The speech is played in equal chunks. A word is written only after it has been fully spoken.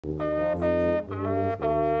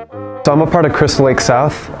So I'm a part of Crystal Lake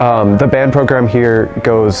South. The band program here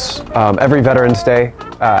goes every Veterans Day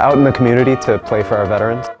out in the community to play for our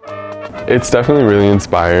veterans. It's definitely really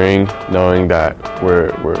inspiring knowing that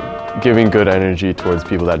we're giving good energy towards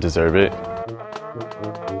people that deserve it.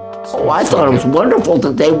 Oh, I thought it was wonderful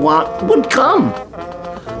that they would come.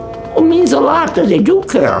 It means a lot that they do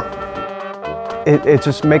care. It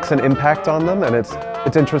just makes an impact on them, and it's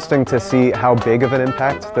interesting to see how big of an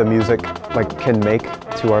impact the music can make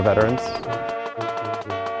to our veterans.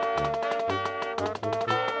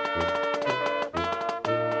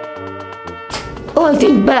 Well, I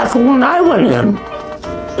think back when I went in,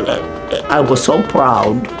 I was so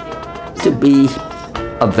proud to be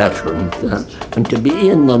a veteran then, and to be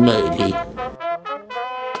in the Navy.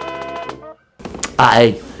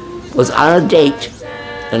 I was on a date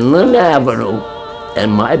in Lynn Avenue,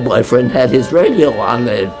 and my boyfriend had his radio on.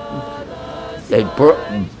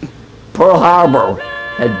 Pearl Harbor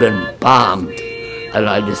had been bombed, and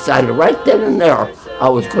I decided right then and there I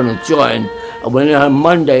was going to join. I went in on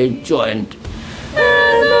Monday, joined.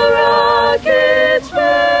 And the rockets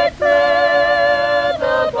went there,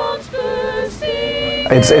 the bombs could see.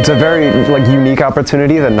 It's a very unique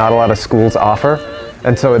opportunity that not a lot of schools offer,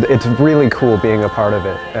 and so it's really cool being a part of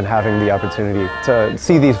it and having the opportunity to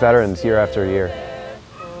see these veterans year after year.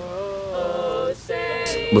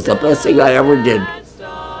 It was the best thing I ever did.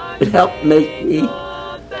 It helped make me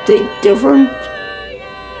think different,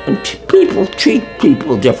 and people treat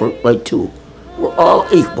people differently too. We're all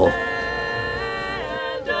equal.